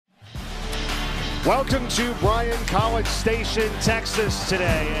Welcome to Bryan College Station, Texas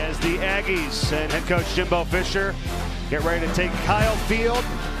today as the Aggies and head coach Jimbo Fisher get ready to take Kyle Field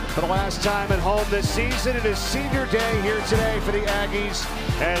for the last time at home this season. It is senior day here today for the Aggies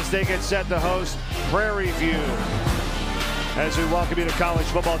as they get set to host Prairie View. As we welcome you to college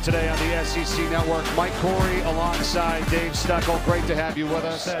football today on the SEC Network, Mike Corey alongside Dave Stuckel. Great to have you with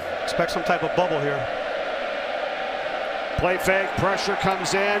us. Expect some type of bubble here. Play fake, pressure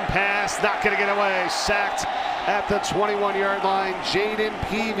comes in, pass, not going to get away. Sacked at the 21-yard line. Jaden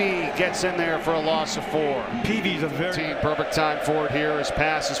Peavy gets in there for a loss of 4. Peavy's a very perfect time for it here as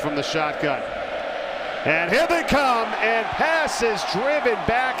passes from the shotgun. And here they come, and pass is driven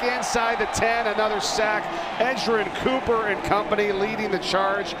back inside the 10. Another sack. Edgerrin Cooper and company leading the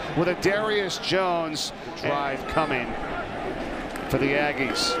charge with a Darius Jones drive coming for the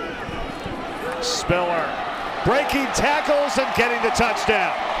Aggies. Spiller breaking tackles and getting the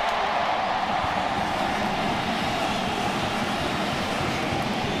touchdown.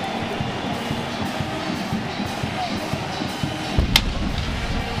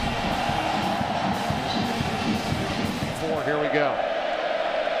 Here we go.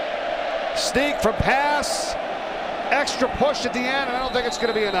 Sneak from pass. Extra push at the end, and I don't think it's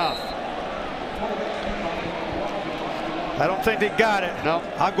going to be enough. I don't think they got it. No.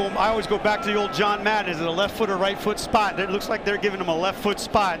 I always go back to the old John Madden. Is it a left foot or right foot spot? It looks like they're giving them a left foot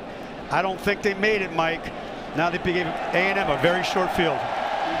spot. I don't think they made it, Mike. Now they gave A&M a very short field.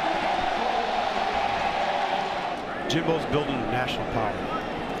 Jimbo's building a national power.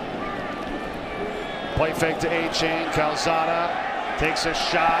 Play fake to A-Chain. Calzada takes a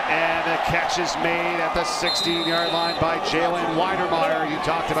shot, and the catch is made at the 16-yard line by Jalen Weidermeyer. You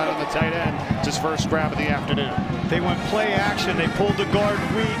talked about it on the tight end. It's his first grab of the afternoon. They went play action. They pulled the guard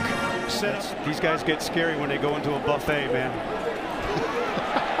weak. These guys get scary when they go into a buffet, man.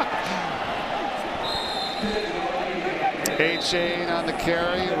 A-Chain on the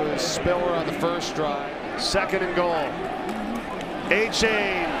carry. It was Spiller on the first drive. 2nd and goal.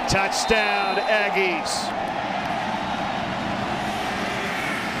 A-Chain, touchdown, Aggies.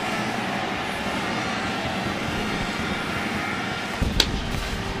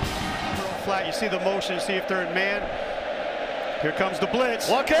 Flat, you see the motion, see if they're in man. Here comes the blitz.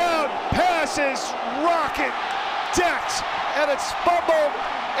 Look out, passes, rocket, decked, and it's fumbled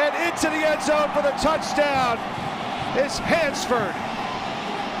and into the end zone for the touchdown. It's Hansford.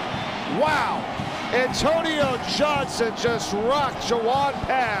 Wow. Antonio Johnson just rocked Jawan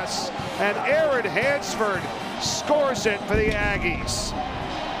pass, and Aaron Hansford scores it for the Aggies.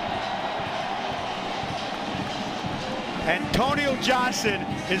 Antonio Johnson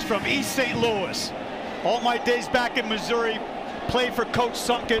is from East St. Louis. All my days back in Missouri, played for Coach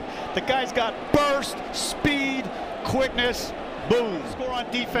Sunkett. The guy's got burst, speed, quickness, boom. Score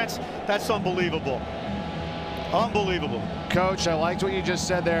on defense, that's unbelievable. Unbelievable. Coach, I liked what you just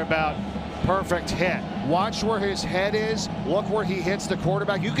said there about perfect hit. Watch where his head is. Look where he hits the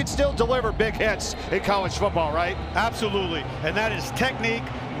quarterback. You can still deliver big hits in college football, right? Absolutely. And that is technique,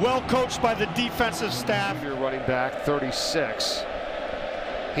 well coached by the defensive staff. Your running back, 36.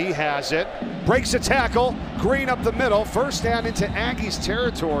 He has it. Breaks a tackle. Green up the middle. First down into Aggies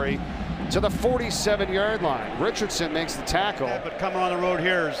territory to the 47-yard line. Richardson makes the tackle. Yeah, but coming on the road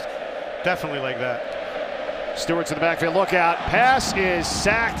here is definitely like that. Stewart's in the backfield, look out. Pass is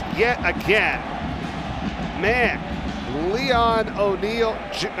sacked yet again. Man, Leon O'Neal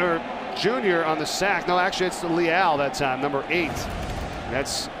Jr. on the sack. No, actually it's Leal that time, number 8.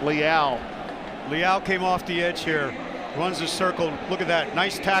 That's Leal. Leal came off the edge here, runs the circle. Look at that,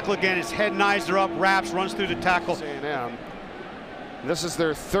 nice tackle again. His head and eyes are up, wraps, runs through the tackle. A&M. This is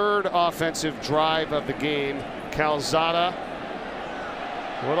their 3rd offensive drive of the game. Calzada,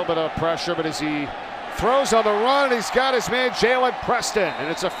 a little bit of pressure, but as he throws on the run, he's got his man Jalen Preston, and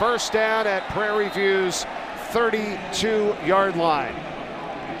it's a first down at Prairie View's 32-yard line.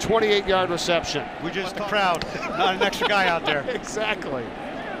 28-yard reception. We just the crowd, not an extra guy out there. Exactly.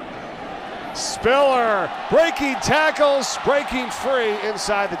 Spiller breaking tackles, breaking free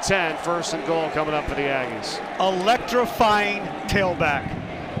inside the 10. 1st and goal coming up for the Aggies. Electrifying tailback.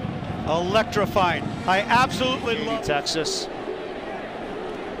 Electrifying. I absolutely love Texas.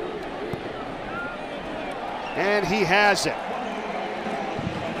 And he has it.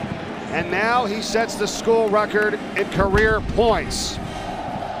 And now he sets the school record in career points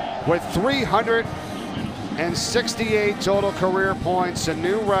with 368 total career points, a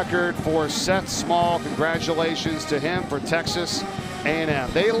new record for Seth Small. Congratulations to him for Texas A&M.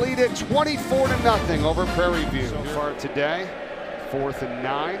 They lead it 24-0 over Prairie View. So far today, 4th and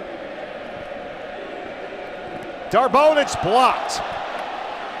 9. Darbonich blocked.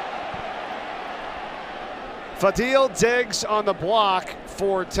 Fadil Diggs on the block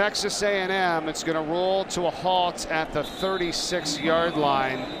for Texas A&M. It's going to roll to a halt at the 36-yard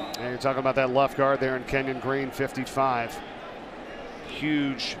line. And you're talking about that left guard there in Kenyon Green, 55.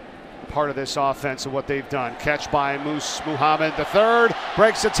 Huge part of this offense and what they've done. Catch by Moose Muhammad III,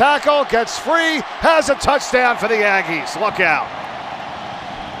 breaks the tackle, gets free, has a touchdown for the Aggies. Look out.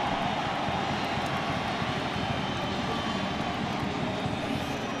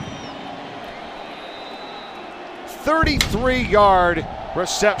 33-yard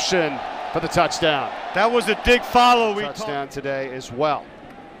reception for the touchdown. That was a dig follow. Touchdown today as well.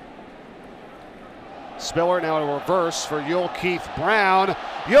 Spiller now in reverse for Yul Keith Brown.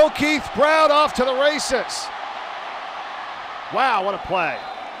 Yul Keith Brown off to the races. Wow, what a play.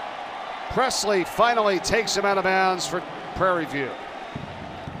 Presley finally takes him out of bounds for Prairie View.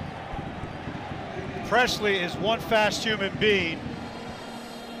 Presley is one fast human being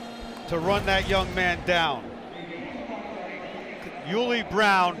to run that young man down. Yuli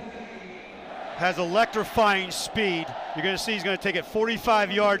Brown has electrifying speed. You're going to see he's going to take it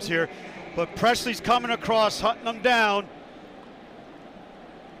 45 yards here, but Presley's coming across, hunting him down.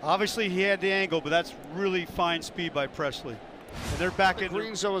 Obviously he had the angle, but that's really fine speed by Presley. And they're back in. The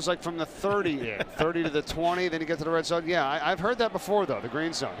green zone was like from the 30, 30 to the 20, then you get to the red zone. Yeah, I've heard that before though, the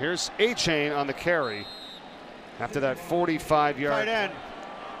green zone. Here's A-Chain on the carry after that 45-yard. Tight end.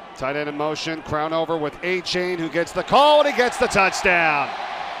 Tight end in motion, crown over with A-Chain, who gets the call, and he gets the touchdown.